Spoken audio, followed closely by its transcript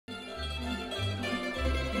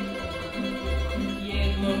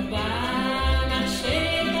My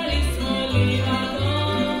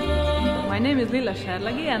name is Lilla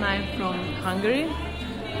Serlegi and I'm from Hungary,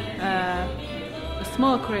 a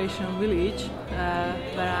small Croatian village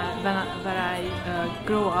where I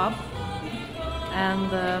grew up.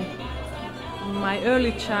 And my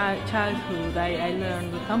early childhood I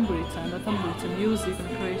learned the tamburica and the tamburica music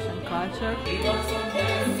and Croatian culture.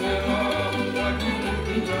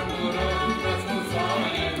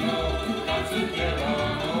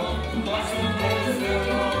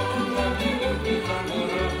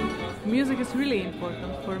 Music is really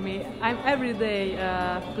important for me. I'm every day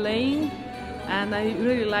playing, and I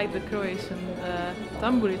really like the Croatian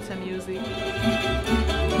tamburica music.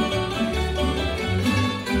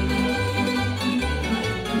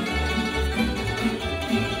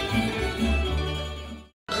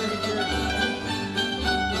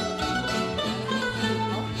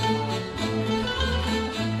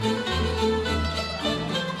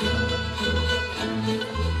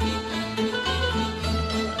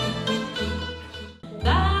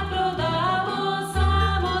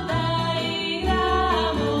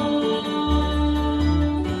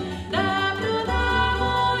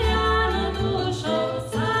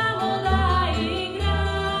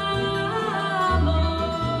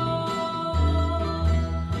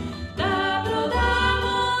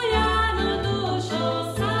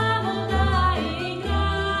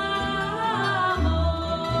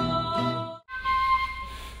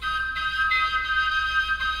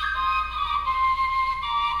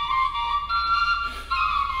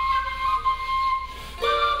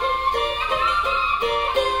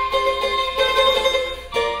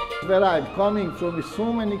 Where I'm coming from is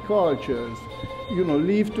so many cultures, you know,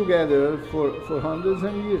 live together for hundreds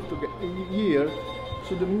of years.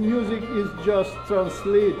 So the music is just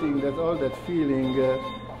translating all that feeling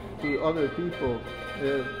to other people.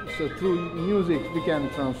 So through music we can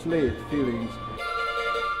translate feelings.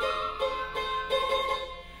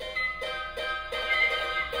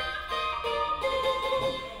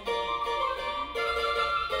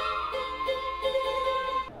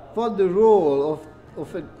 What the role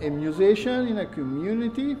of a musician in a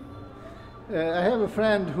community? I have a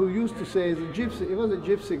friend who used to say, he was a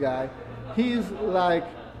gypsy guy, he's like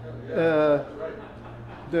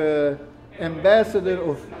the ambassador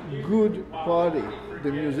of good party,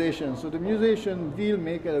 the musician. So the musician will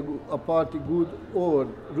make a party good or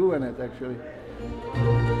ruin it actually.